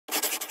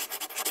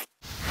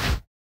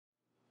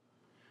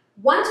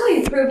Want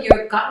to improve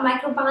your gut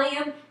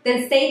microbiome?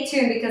 Then stay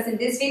tuned, because in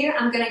this video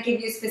I'm going to give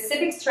you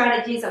specific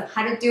strategies on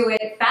how to do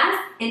it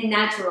fast and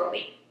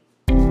naturally.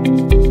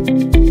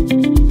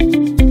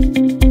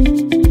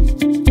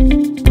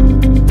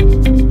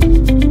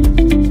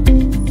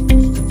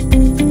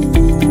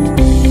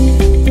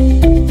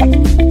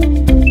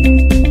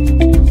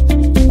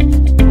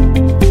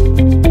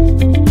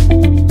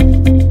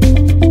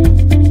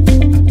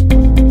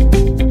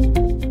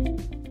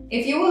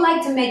 If you would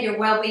like to make your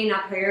well-being a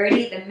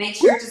priority, then make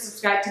sure to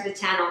subscribe to the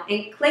channel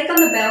and click on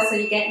the bell so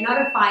you get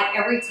notified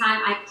every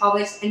time I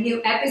publish a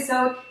new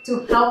episode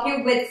to help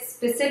you with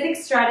specific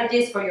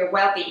strategies for your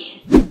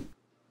well-being.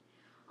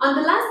 On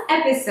the last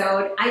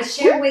episode, I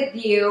shared with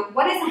you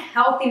what is a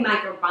healthy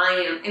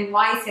microbiome and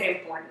why is it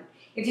important.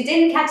 If you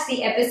didn't catch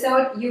the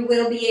episode, you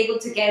will be able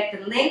to get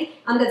the link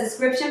on the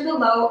description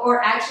below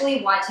or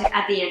actually watch it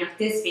at the end of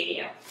this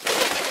video.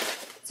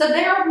 So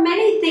there are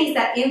many things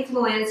that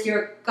influence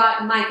your gut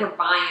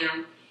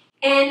microbiome,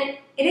 and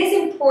it is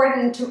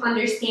important to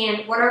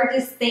understand what are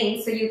these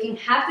things so you can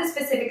have the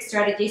specific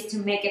strategies to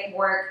make it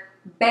work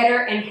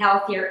better and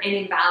healthier and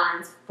in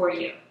balance for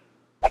you.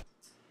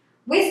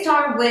 We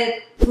start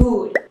with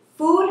food.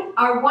 Food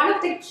are one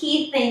of the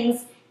key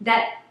things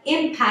that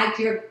impact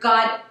your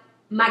gut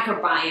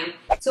microbiome.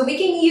 So we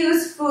can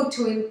use food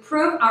to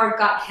improve our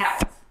gut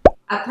health.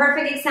 A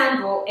perfect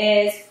example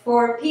is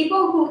for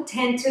people who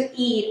tend to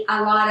eat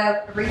a lot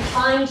of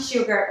refined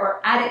sugar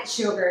or added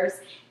sugars.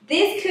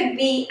 This could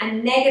be a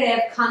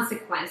negative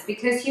consequence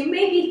because you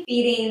may be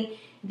feeding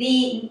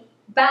the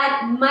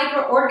bad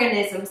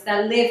microorganisms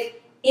that live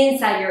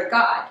inside your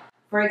gut.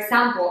 For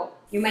example,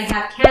 you may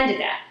have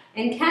Candida,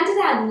 and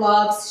Candida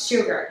loves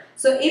sugar.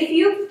 So if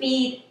you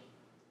feed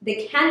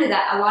the Candida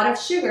a lot of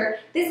sugar,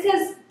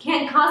 this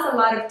can cause a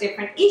lot of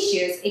different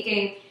issues. It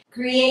can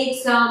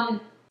create some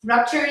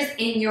ruptures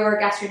in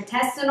your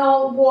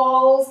gastrointestinal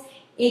walls.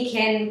 It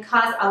can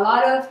cause a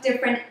lot of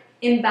different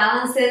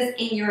imbalances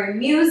in your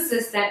immune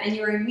system and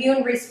your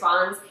immune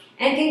response,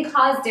 and can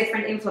cause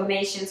different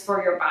inflammations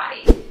for your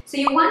body. So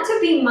you want to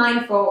be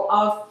mindful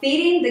of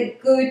feeding the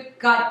good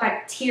gut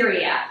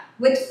bacteria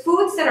with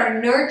foods that are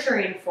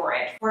nurturing for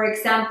it. For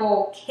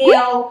example,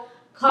 kale,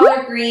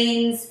 collard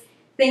greens,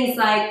 things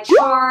like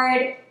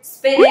chard,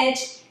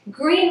 spinach.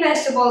 Green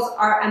vegetables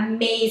are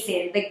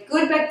amazing. The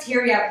good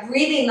bacteria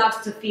really loves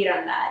to feed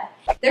on that.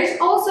 There's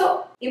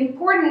also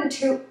important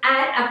to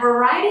add a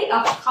variety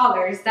of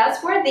colors.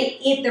 That's where the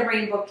Eat the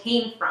Rainbow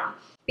came from.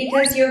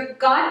 Because your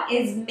gut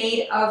is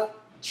made of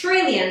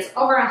trillions,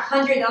 over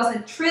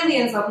 100,000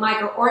 trillions of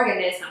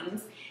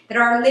microorganisms that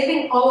are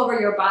living all over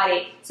your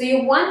body. So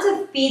you want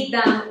to feed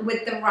them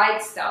with the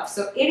right stuff.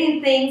 So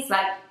eating things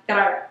that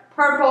are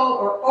purple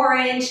or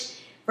orange,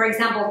 for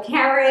example,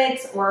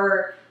 carrots,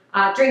 or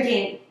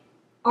drinking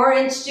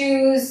orange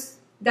juice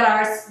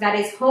that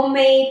is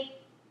homemade,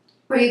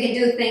 or you can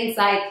do things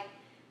like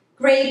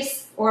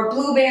grapes or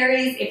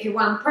blueberries if you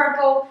want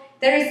purple.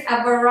 There is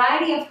a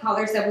variety of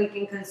colors that we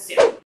can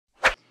consume.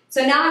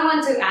 So now I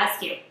want to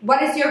ask you,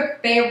 what is your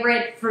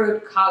favorite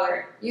fruit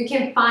color? You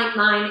can find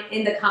mine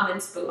in the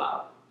comments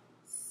below.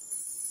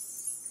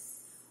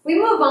 We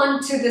move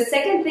on to the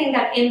second thing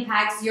that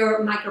impacts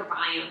your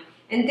microbiome,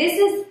 and this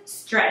is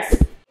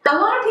stress. A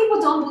lot of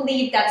people don't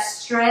believe that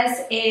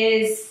stress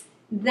is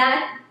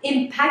that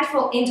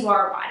impactful into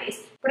our bodies,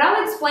 but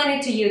I'll explain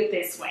it to you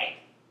this way.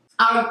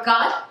 Our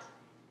gut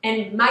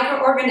and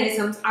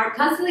microorganisms are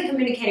constantly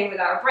communicating with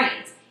our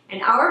brains,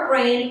 and our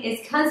brain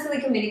is constantly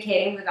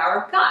communicating with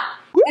our gut.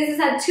 This is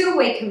a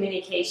two-way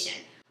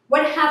communication.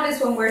 What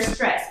happens when we're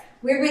stressed?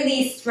 We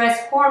release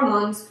stress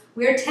hormones.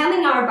 We're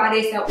telling our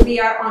bodies that we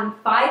are on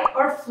fight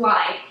or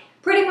flight.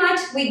 Pretty much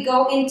we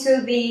go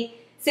into the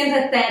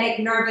sympathetic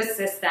nervous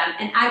system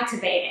and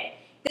activate it.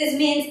 This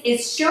means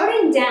it's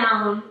shutting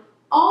down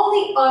all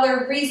the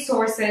other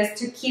resources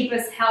to keep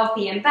us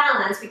healthy and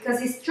balanced,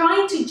 because it's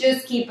trying to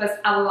just keep us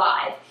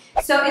alive.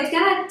 So it's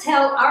gonna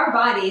tell our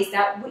bodies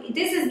that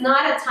this is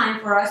not a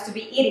time for us to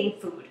be eating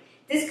food.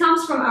 This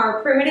comes from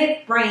our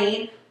primitive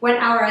brain when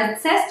our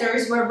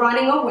ancestors were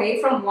running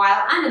away from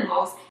wild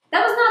animals.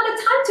 That was not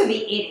the time to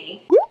be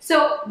eating.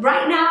 So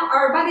right now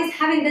our body's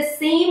having the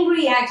same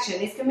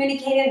reaction. It's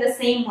communicating the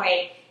same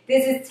way.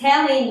 This is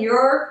telling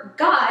your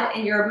gut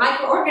and your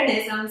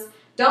microorganisms,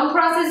 don't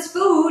process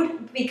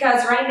food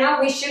because right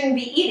now we shouldn't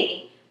be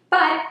eating.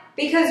 But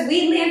because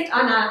we lived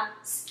on a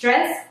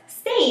stress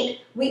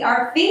state, we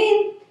are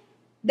feeding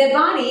the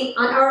body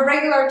on our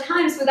regular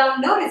times without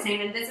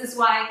noticing. And this is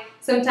why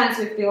sometimes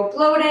we feel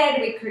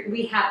bloated,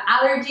 we have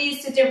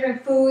allergies to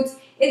different foods.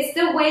 It's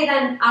the way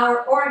that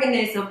our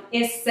organism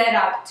is set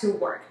up to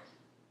work.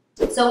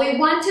 So we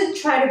want to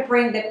try to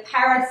bring the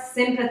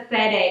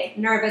parasympathetic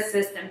nervous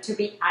system to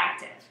be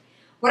active.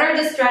 What are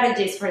the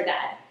strategies for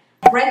that?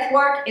 Breath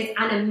work is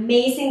an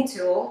amazing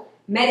tool.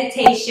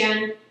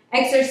 Meditation,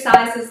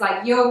 exercises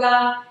like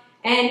yoga,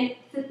 and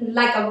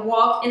like a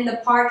walk in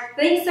the park.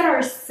 Things that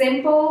are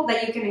simple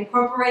that you can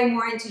incorporate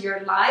more into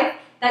your life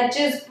that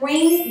just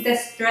brings the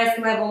stress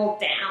level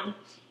down.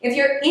 If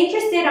you're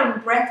interested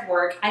in breath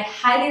work, I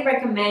highly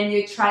recommend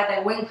you try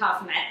the Wim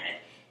Hof method.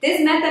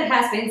 This method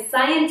has been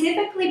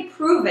scientifically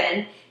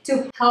proven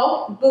to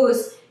help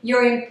boost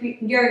your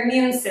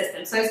immune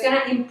system. So it's going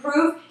to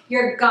improve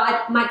your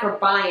gut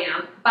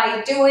microbiome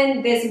by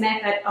doing this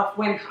method of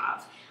Wim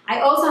Hof. I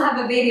also have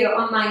a video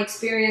on my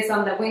experience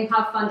on the Wim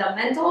Hof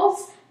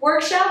Fundamentals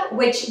workshop,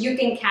 which you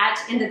can catch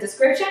in the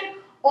description,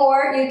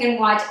 or you can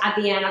watch at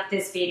the end of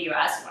this video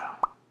as well.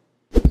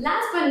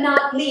 Last but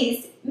not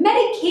least,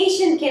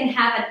 medication can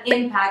have an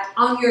impact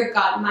on your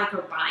gut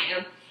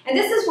microbiome. And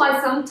this is why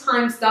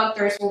sometimes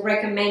doctors will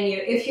recommend you,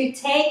 if you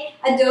take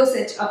a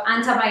dosage of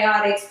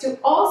antibiotics, to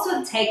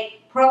also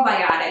take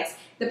probiotics.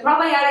 The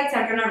probiotics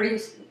are going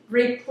to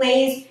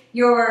replace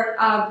your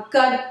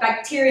gut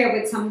bacteria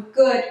with some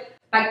good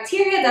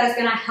bacteria that is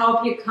going to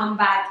help you come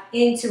back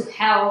into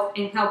health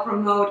and help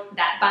promote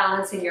that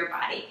balance in your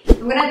body.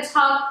 I'm going to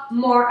talk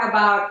more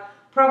about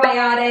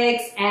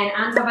probiotics and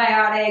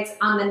antibiotics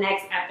on the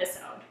next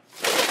episode.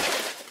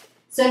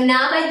 So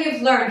now that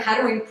you've learned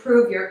how to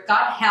improve your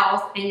gut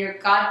health and your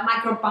gut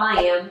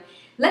microbiome,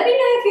 let me know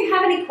if you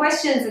have any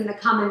questions in the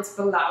comments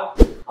below.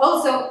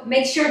 Also,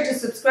 make sure to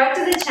subscribe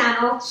to the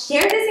channel,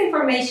 share this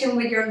information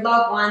with your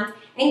loved ones,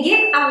 and give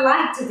a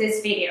like to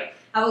this video.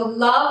 I would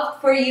love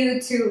for you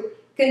to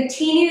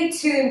continue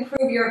to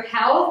improve your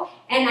health,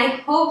 and I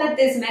hope that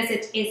this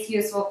message is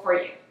useful for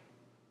you.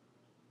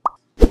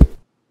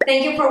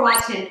 Thank you for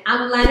watching.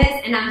 I'm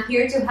Lennis, and I'm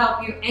here to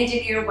help you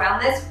engineer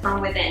wellness from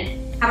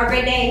within. Have a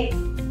great day.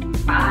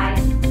 Bye.